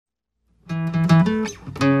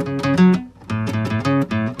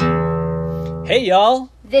Hey, y'all.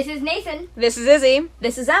 This is Nathan. This is Izzy.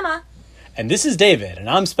 This is Emma. And this is David, and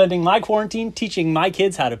I'm spending my quarantine teaching my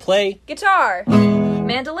kids how to play guitar,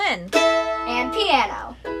 mandolin, and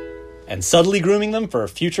piano. And subtly grooming them for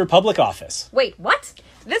future public office. Wait, what?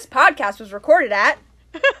 This podcast was recorded at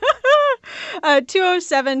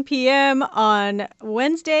 2:07 p.m. on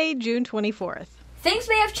Wednesday, June 24th. Things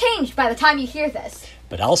may have changed by the time you hear this.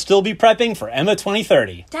 But I'll still be prepping for Emma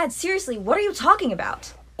 2030. Dad, seriously, what are you talking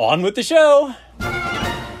about? On with the show.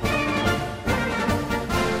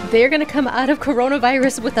 They're going to come out of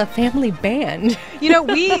coronavirus with a family band. You know,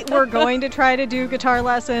 we were going to try to do guitar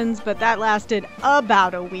lessons, but that lasted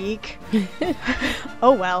about a week.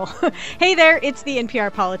 Oh, well. Hey there, it's the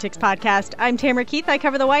NPR Politics Podcast. I'm Tamara Keith. I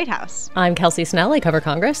cover the White House. I'm Kelsey Snell. I cover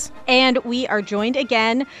Congress. And we are joined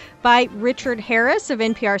again by Richard Harris of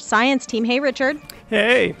NPR Science Team. Hey, Richard.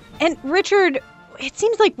 Hey. And Richard, it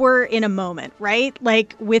seems like we're in a moment, right?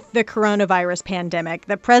 Like with the coronavirus pandemic,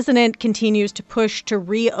 the president continues to push to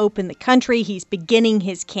reopen the country. He's beginning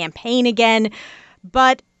his campaign again.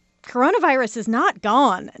 But coronavirus is not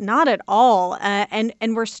gone, not at all. And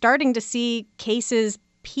we're starting to see cases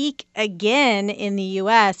peak again in the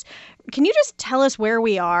U.S. Can you just tell us where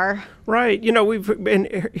we are? Right. You know, we've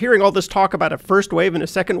been hearing all this talk about a first wave and a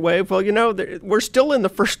second wave. Well, you know, we're still in the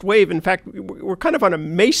first wave. In fact, we're kind of on a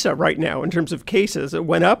mesa right now in terms of cases. It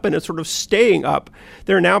went up and it's sort of staying up.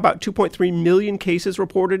 There are now about 2.3 million cases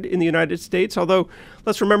reported in the United States, although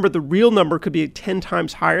let's remember the real number could be 10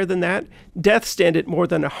 times higher than that. Deaths stand at more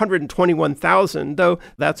than 121,000, though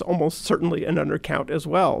that's almost certainly an undercount as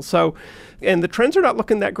well. So, and the trends are not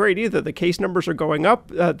looking that great either. The case numbers are going up.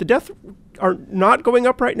 The deaths are not going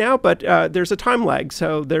up right now, but there's a time lag.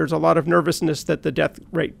 So there's a lot of nervousness that the death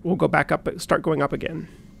rate will go back up, start going up again.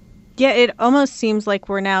 Yeah, it almost seems like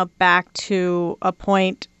we're now back to a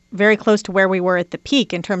point very close to where we were at the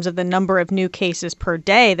peak in terms of the number of new cases per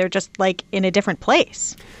day. They're just like in a different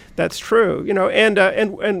place. That's true, you know,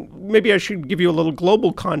 and maybe I should give you a little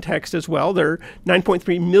global context as well. There are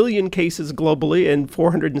 9.3 million cases globally and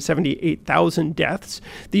 478,000 deaths.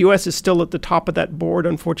 The U.S. is still at the top of that board,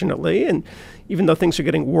 unfortunately, and even though things are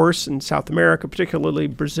getting worse in South America, particularly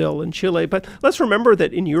Brazil and Chile. But let's remember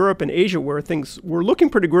that in Europe and Asia, where things were looking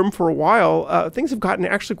pretty grim for a while, things have gotten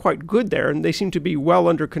actually quite good there, and they seem to be well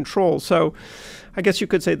under control. So I guess you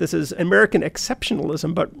could say this is American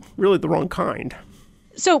exceptionalism, but really the wrong kind.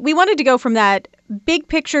 So we wanted to go from that big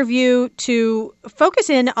picture view to focus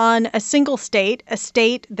in on a single state, a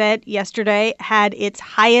state that yesterday had its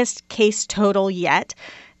highest case total yet.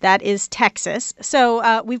 That is Texas.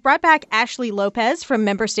 So we've brought back Ashley Lopez from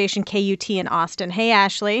member station KUT in Austin. Hey,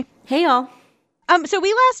 Ashley. Hey, y'all. So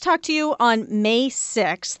we last talked to you on May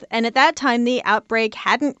 6th, and at that time, the outbreak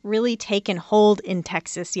hadn't really taken hold in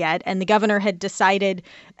Texas yet, and the governor had decided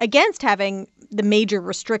against having the major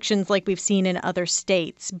restrictions like we've seen in other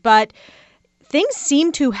states. But things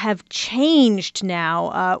seem to have changed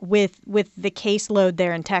now with the caseload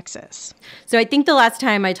there in Texas. So I think the last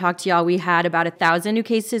time I talked to y'all, we had about 1,000 new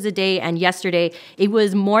cases a day. And yesterday, it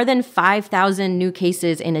was more than 5,000 new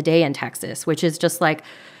cases in a day in Texas, which is just like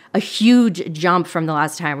a huge jump from the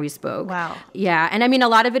last time we spoke. Wow. Yeah. And I mean, a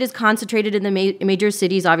lot of it is concentrated in the major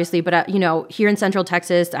cities, obviously. But, you know, here in Central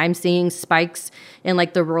Texas, I'm seeing spikes in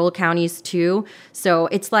like the rural counties, too. So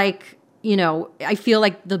it's like, you know, I feel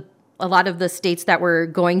like a lot of the states that were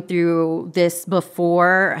going through this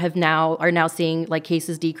before are now seeing like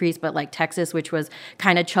cases decrease. But like Texas, which was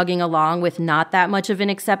kind of chugging along with not that much of an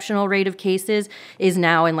exceptional rate of cases, is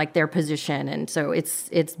now in like their position. And so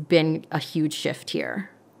it's been a huge shift here.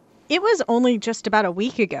 It was only just about a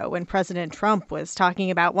week ago when President Trump was talking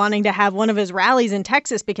about wanting to have one of his rallies in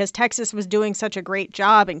Texas because Texas was doing such a great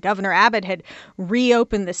job and Governor Abbott had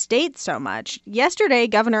reopened the state so much. Yesterday,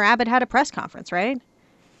 Governor Abbott had a press conference, right?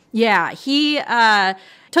 Yeah, he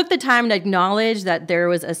took the time to acknowledge that there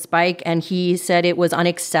was a spike, and he said it was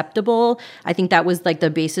unacceptable. I think that was like the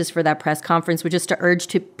basis for that press conference, which is to urge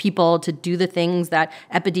people to do the things that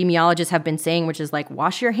epidemiologists have been saying, which is like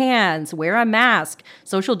wash your hands, wear a mask,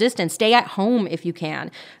 social distance, stay at home if you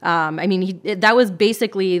can. I mean, that was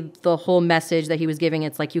basically the whole message that he was giving.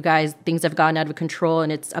 It's like, you guys, things have gotten out of control,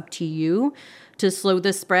 and it's up to you to slow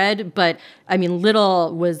the spread. But I mean,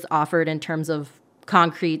 little was offered in terms of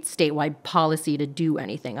concrete statewide policy to do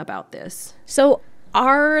anything about this. So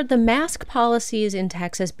are the mask policies in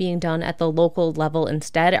Texas being done at the local level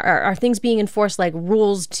instead? Are things being enforced like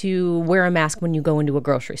rules to wear a mask when you go into a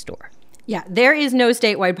grocery store? Yeah, there is no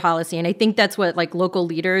statewide policy. And I think that's what like local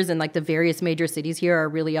leaders and like the various major cities here are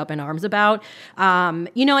really up in arms about. And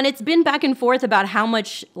it's been back and forth about how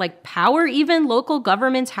much like power even local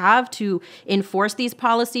governments have to enforce these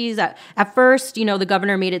policies. At first, the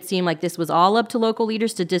governor made it seem like this was all up to local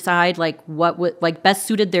leaders to decide like what would like best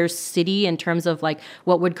suited their city in terms of like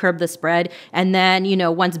what would curb the spread. And then,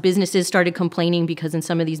 once businesses started complaining because in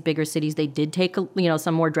some of these bigger cities, they did take,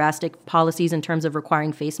 some more drastic policies in terms of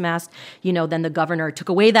requiring face masks. Then the governor took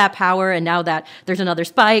away that power, and now that there's another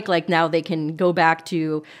spike, like now they can go back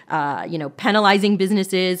to, penalizing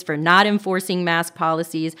businesses for not enforcing mask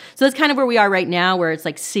policies. So that's kind of where we are right now, where it's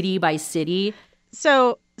like city by city.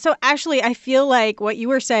 So Ashley, I feel like what you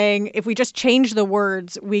were saying, if we just change the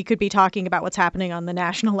words, we could be talking about what's happening on the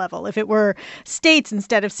national level. If it were states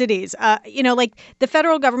instead of cities, like the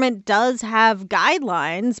federal government does have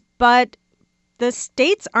guidelines, but the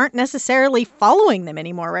states aren't necessarily following them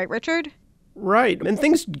anymore, right, Richard? Right. And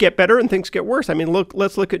things get better and things get worse. I mean,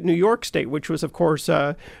 let's look at New York State, which was, of course,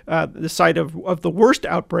 the site of the worst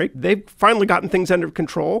outbreak. They've finally gotten things under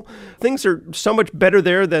control. Things are so much better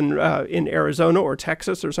there than in Arizona or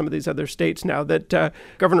Texas or some of these other states now that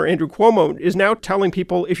Governor Andrew Cuomo is now telling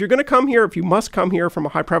people, if you're going to come here, if you must come here from a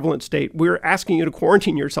high prevalent state, we're asking you to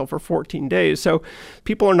quarantine yourself for 14 days. So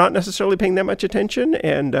people are not necessarily paying that much attention,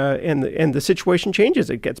 and the situation changes.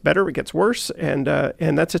 It gets better, it gets worse, and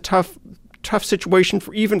that's a tough situation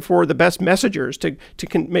for the best messengers to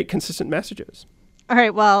make consistent messages. All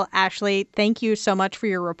right. Well, Ashley, thank you so much for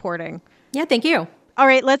your reporting. Yeah, thank you. All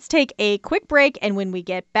right, let's take a quick break. And when we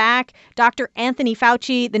get back, Dr. Anthony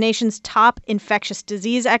Fauci, the nation's top infectious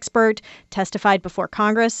disease expert, testified before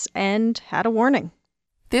Congress and had a warning.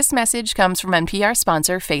 This message comes from NPR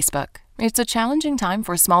sponsor Facebook. It's a challenging time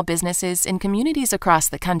for small businesses in communities across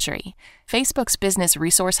the country. Facebook's Business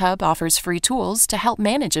Resource Hub offers free tools to help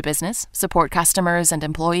manage a business, support customers and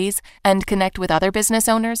employees, and connect with other business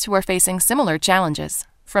owners who are facing similar challenges.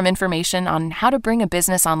 From information on how to bring a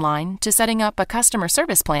business online to setting up a customer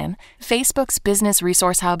service plan, Facebook's Business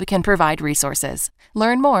Resource Hub can provide resources.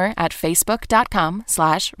 Learn more at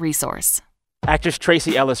facebook.com/resource. Actress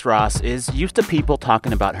Tracee Ellis Ross is used to people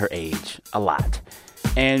talking about her age a lot.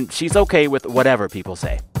 And she's okay with whatever people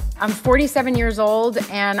say. I'm 47 years old,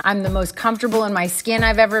 and I'm the most comfortable in my skin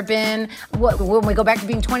I've ever been. When we go back to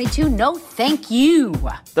being 22, no thank you.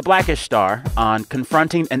 The Blackish star on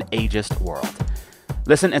confronting an ageist world.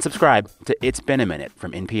 Listen and subscribe to It's Been a Minute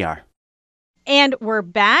from NPR. And we're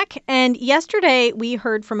back. And yesterday we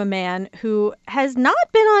heard from a man who has not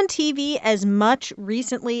been on TV as much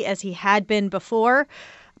recently as he had been before.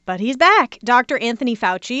 But he's back. Dr. Anthony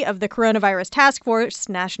Fauci of the Coronavirus Task Force,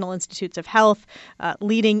 National Institutes of Health,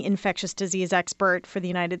 leading infectious disease expert for the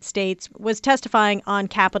United States, was testifying on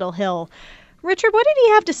Capitol Hill. Richard, what did he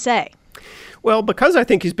have to say? Well, because I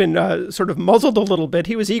think he's been sort of muzzled a little bit,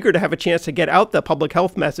 he was eager to have a chance to get out the public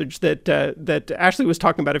health message that Ashley was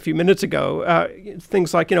talking about a few minutes ago.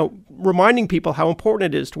 Things like, reminding people how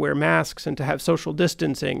important it is to wear masks and to have social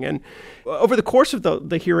distancing. And over the course of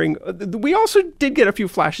the hearing, we also did get a few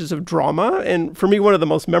flashes of drama. And for me, one of the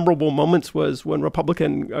most memorable moments was when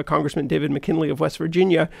Republican Congressman David McKinley of West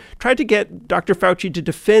Virginia tried to get Dr. Fauci to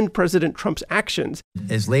defend President Trump's actions.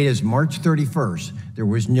 As late as March 31st, there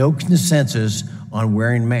was no consensus on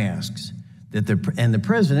wearing masks. And the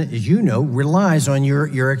president, as you know, relies on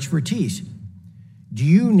your expertise. Do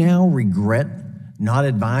you now regret not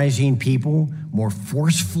advising people more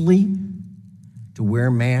forcefully to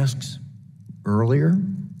wear masks earlier?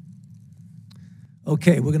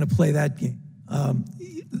 Okay, we're going to play that game.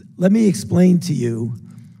 Let me explain to you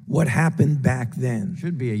what happened back then.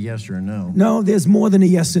 Should be a yes or a no. No, there's more than a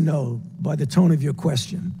yes or no by the tone of your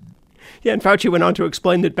question. Yeah, and Fauci went on to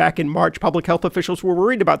explain that back in March, public health officials were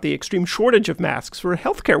worried about the extreme shortage of masks for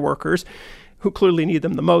healthcare workers who clearly need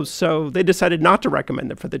them the most, so they decided not to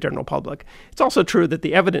recommend them for the general public. It's also true that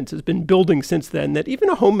the evidence has been building since then that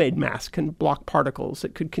even a homemade mask can block particles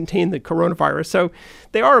that could contain the coronavirus, so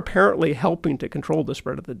they are apparently helping to control the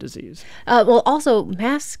spread of the disease. Well, also,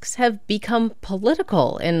 masks have become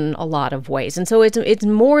political in a lot of ways, and so it's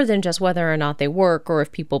more than just whether or not they work or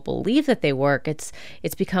if people believe that they work. It's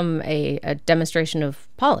become a demonstration of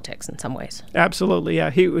politics in some ways. Absolutely,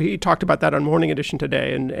 yeah. He talked about that on Morning Edition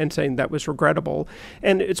today and saying that was regrettable.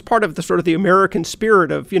 And it's part of the sort of the American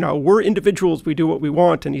spirit of, we're individuals, we do what we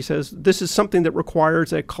want. And he says this is something that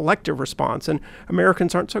requires a collective response. And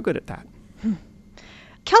Americans aren't so good at that.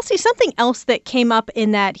 Kelsey, something else that came up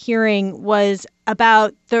in that hearing was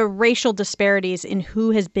about the racial disparities in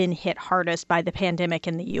who has been hit hardest by the pandemic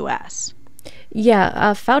in the U.S.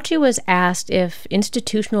 Yeah, Fauci was asked if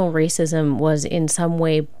institutional racism was in some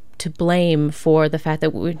way to blame for the fact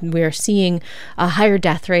that we are seeing higher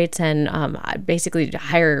death rates and basically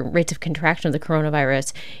higher rates of contraction of the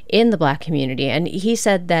coronavirus in the Black community. And he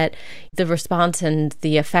said that the response and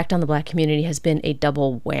the effect on the Black community has been a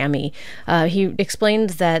double whammy. He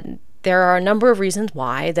explained that there are a number of reasons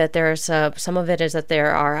why, that there's some of it is that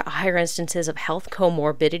there are higher instances of health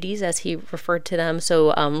comorbidities, as he referred to them,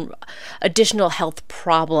 so additional health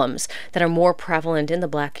problems that are more prevalent in the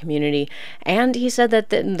Black community. And he said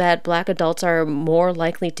that Black adults are more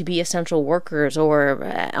likely to be essential workers or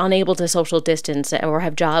unable to social distance or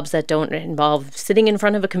have jobs that don't involve sitting in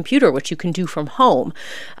front of a computer, which you can do from home.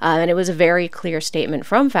 And it was a very clear statement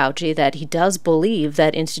from Fauci that he does believe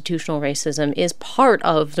that institutional racism is part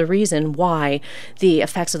of the reason why the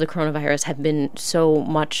effects of the coronavirus have been so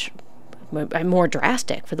much more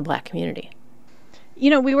drastic for the Black community. You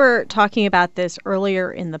know, we were talking about this earlier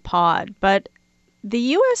in the pod, but the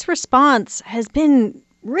U.S. response has been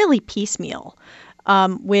really piecemeal,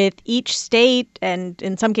 with each state and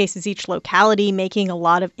in some cases each locality making a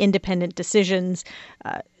lot of independent decisions,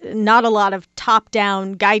 not a lot of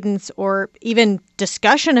top-down guidance or even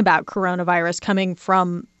discussion about coronavirus coming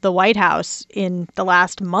from the White House in the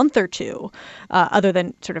last month or two, other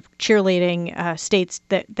than sort of cheerleading states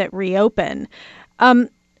that reopen.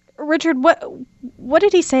 Richard, what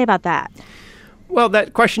did he say about that? Well,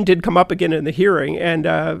 that question did come up again in the hearing, and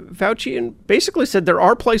Fauci basically said there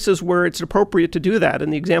are places where it's appropriate to do that.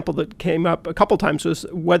 And the example that came up a couple times was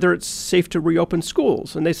whether it's safe to reopen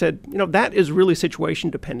schools. And they said, that is really situation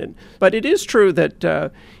dependent. But it is true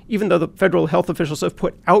that even though the federal health officials have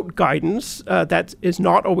put out guidance, that is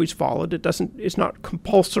not always followed. It's not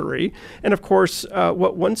compulsory. And of course,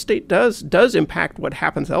 what one state does impact what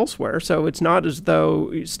happens elsewhere. So it's not as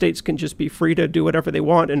though states can just be free to do whatever they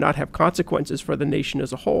want and not have consequences for the nation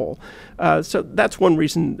as a whole. So that's one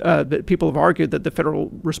reason that people have argued that the federal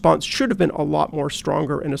response should have been a lot more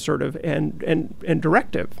stronger and assertive and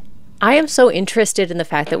directive. I am so interested in the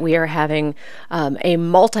fact that we are having a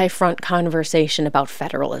multi-front conversation about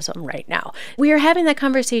federalism right now. We are having that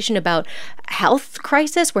conversation about health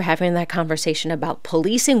crisis. We're having that conversation about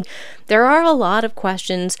policing. There are a lot of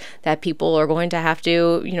questions that people are going to have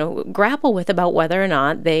to, grapple with about whether or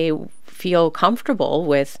not they feel comfortable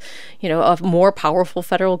with, a more powerful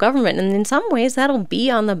federal government. And in some ways, that'll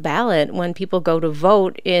be on the ballot when people go to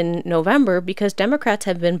vote in November, because Democrats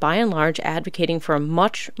have been, by and large, advocating for a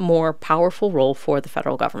much more powerful role for the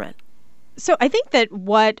federal government. So I think that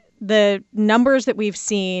what the numbers that we've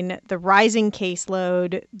seen, the rising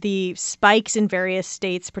caseload, the spikes in various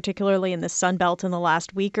states, particularly in the Sun Belt in the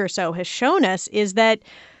last week or so, has shown us is that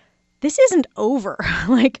this isn't over.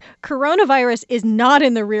 Coronavirus is not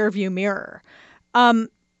in the rearview mirror.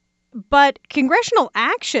 But congressional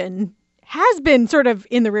action has been sort of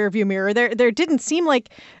in the rearview mirror. There didn't seem like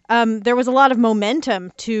there was a lot of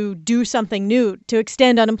momentum to do something new, to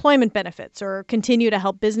extend unemployment benefits or continue to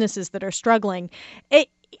help businesses that are struggling.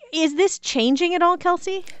 Is this changing at all,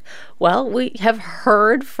 Kelsey? Well, we have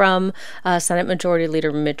heard from Senate Majority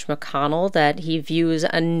Leader Mitch McConnell that he views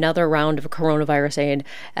another round of coronavirus aid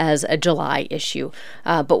as a July issue.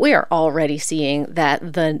 But we are already seeing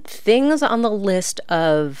that the things on the list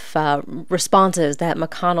of responses that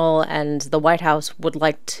McConnell and the White House would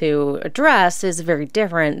like to address is very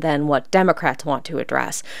different than what Democrats want to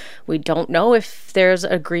address. We don't know if there's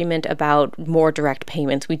agreement about more direct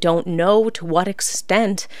payments. We don't know to what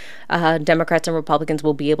extent Democrats and Republicans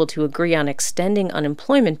will be able to agree on extending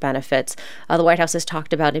unemployment benefits. The White House has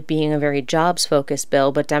talked about it being a very jobs-focused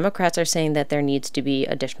bill, but Democrats are saying that there needs to be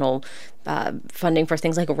additional funding for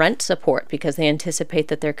things like rent support, because they anticipate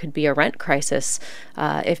that there could be a rent crisis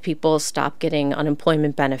if people stop getting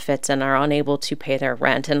unemployment benefits and are unable to pay their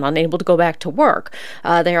rent and unable to go back to work.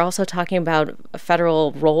 They're also talking about a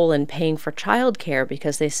federal role in paying for childcare,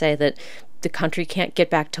 because they say that the country can't get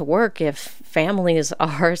back to work if families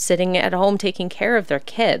are sitting at home taking care of their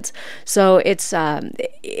kids. So it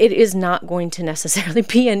is not going to necessarily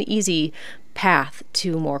be an easy path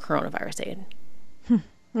to more coronavirus aid.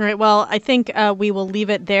 All right. Well, I think we will leave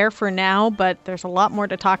it there for now, but there's a lot more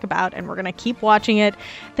to talk about, and we're going to keep watching it.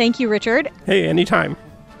 Thank you, Richard. Hey, anytime.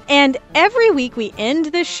 And every week we end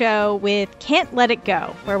the show with Can't Let It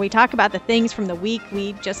Go, where we talk about the things from the week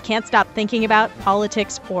we just can't stop thinking about,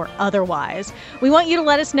 politics or otherwise. We want you to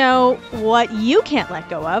let us know what you can't let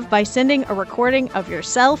go of by sending a recording of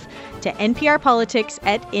yourself to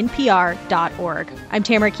nprpolitics@npr.org. I'm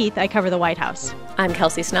Tamara Keith. I cover the White House. I'm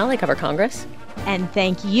Kelsey Snell. I cover Congress. And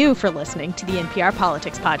thank you for listening to the NPR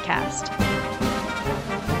Politics Podcast.